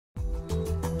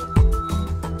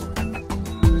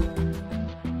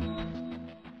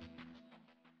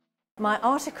My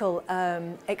article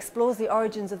explores the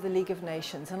origins of the League of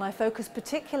Nations, and I focus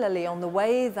particularly on the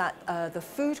way that the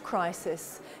food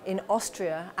crisis in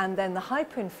Austria and then the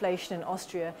hyperinflation in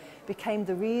Austria became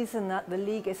the reason that the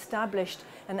League established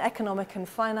an economic and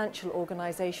financial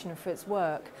organisation for its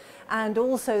work, and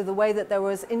also the way that there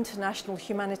was international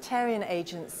humanitarian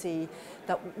agency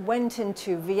that went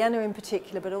into Vienna in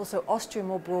particular, but also Austria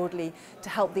more broadly, to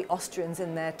help the Austrians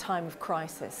in their time of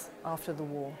crisis after the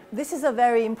war. This is a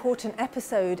very important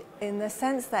episode in the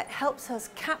sense that it helps us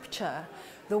capture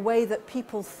the way that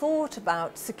people thought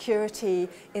about security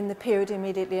in the period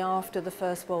immediately after the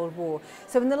First World War.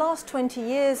 So in the last 20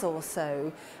 years or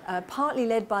so, partly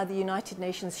led by the United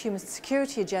Nations Human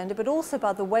Security Agenda, but also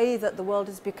by the way that the world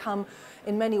has become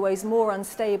in many ways more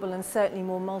unstable and certainly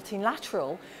more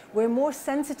multilateral, we're more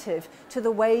sensitive to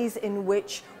the ways in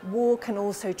which war can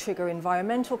also trigger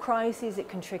environmental crises, it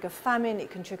can trigger famine, it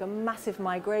can trigger massive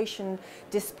migration,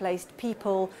 displaced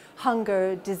people,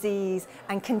 hunger, disease,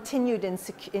 and continued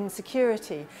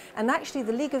insecurity. And actually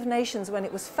the League of Nations, when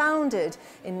it was founded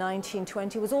in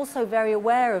 1920, was also very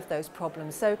aware of those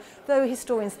problems. So though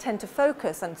historians tend to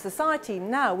focus, and society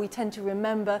now, we tend to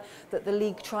remember that the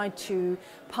League tried to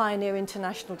pioneer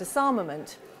international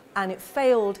disarmament and it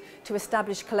failed to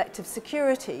establish collective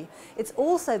security. It's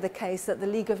also the case that the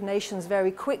League of Nations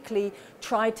very quickly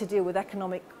tried to deal with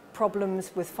economic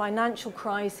problems, with financial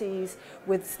crises,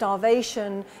 with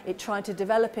starvation. It tried to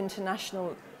develop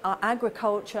international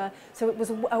agriculture, so it was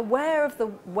aware of the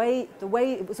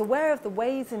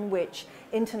ways in which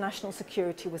international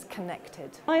security was connected.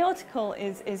 My article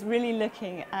is really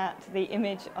looking at the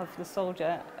image of the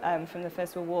soldier from the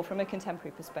First World War from a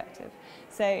contemporary perspective.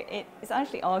 So it's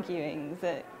actually arguing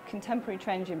that contemporary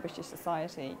trends in British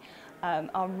society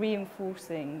are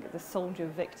reinforcing the soldier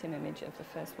victim image of the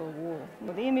First World War.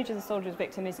 Well, the image of the soldier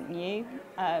victim isn't new.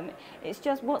 It's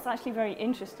just what's actually very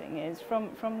interesting is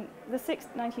from the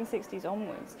 1960s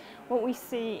onwards, what we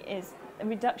see is a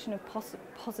reduction of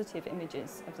positive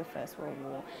images of the First World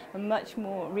War, and much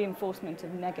more reinforcement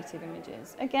of negative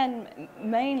images. Again,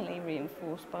 mainly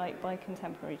reinforced by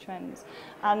contemporary trends.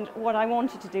 And what I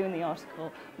wanted to do in the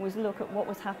article was look at what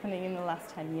was happening in the last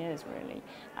 10 years, really.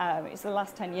 It's the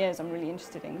last 10 years I'm really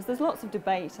interested in, because there's lots of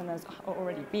debate, and there's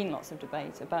already been lots of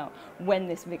debate about when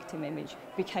this victim image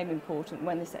became important,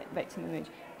 when this victim image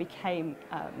became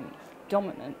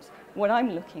dominant. What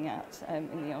I'm looking at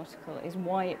in the article is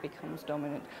why it becomes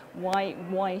dominant, why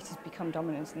it has become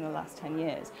dominant in the last 10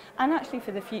 years, and actually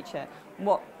for the future,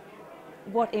 what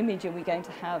image are we going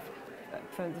to have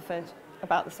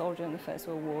about the soldier in the First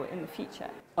World War in the future?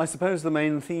 I suppose the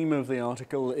main theme of the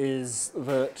article is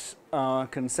that our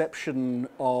conception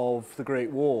of the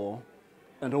Great War,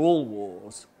 and all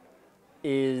wars,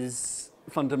 is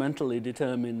fundamentally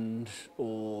determined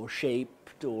or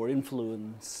shaped or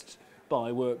influenced by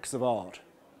works of art,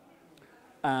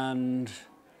 and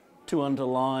to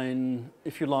underline,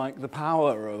 if you like, the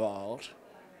power of art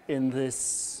in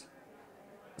this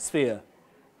sphere.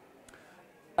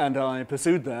 And I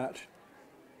pursued that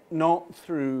not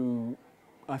through,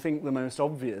 I think, the most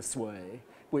obvious way,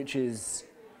 which is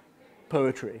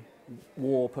poetry,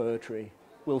 war poetry,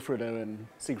 Wilfred Owen,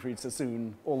 Siegfried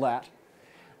Sassoon, all that,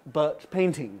 but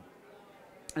painting,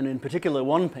 and in particular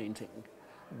one painting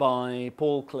by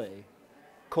Paul Klee,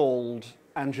 called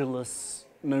Angelus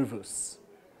Novus,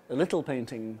 a little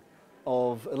painting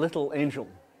of a little angel,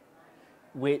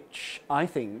 which I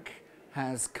think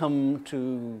has come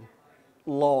to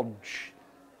lodge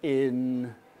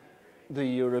in the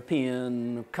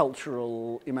European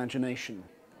cultural imagination.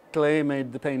 Klee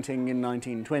made the painting in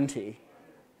 1920,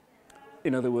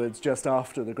 in other words, just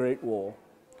after the Great War,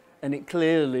 and it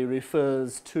clearly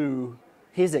refers to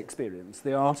his experience,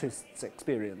 the artist's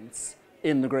experience,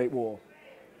 in the Great War.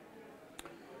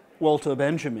 Walter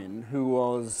Benjamin, who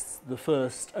was the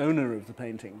first owner of the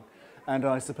painting, and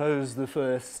I suppose the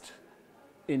first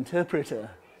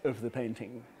interpreter of the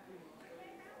painting,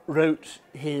 wrote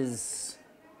his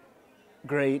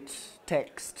great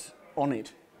text on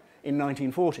it in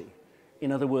 1940,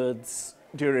 in other words,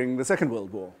 during the Second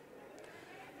World War.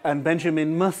 And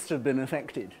Benjamin must have been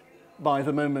affected by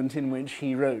the moment in which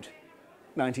he wrote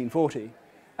 1940,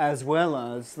 as well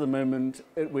as the moment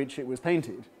at which it was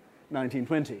painted,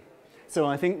 1920. So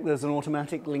I think there's an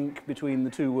automatic link between the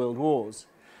two world wars.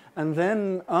 And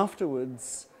then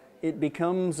afterwards, it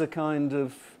becomes a kind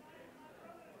of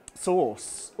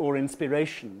source or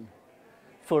inspiration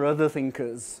for other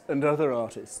thinkers and other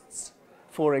artists.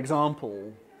 For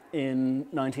example, in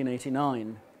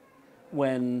 1989,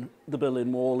 when the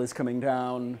Berlin Wall is coming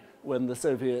down, when the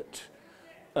Soviet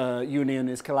Union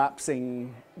is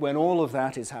collapsing, when all of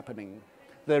that is happening,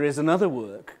 there is another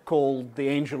work called The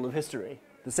Angel of History,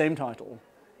 the same title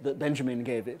that Benjamin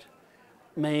gave it,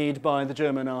 made by the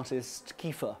German artist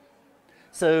Kiefer.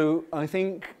 So I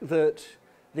think that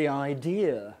the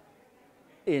idea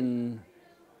in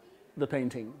the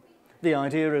painting, the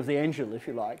idea of the angel, if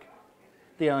you like,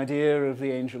 the idea of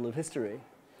the angel of history,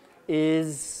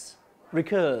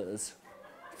 recurs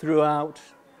throughout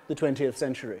the 20th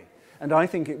century. And I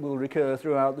think it will recur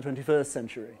throughout the 21st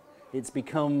century. It's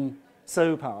become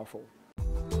so powerful.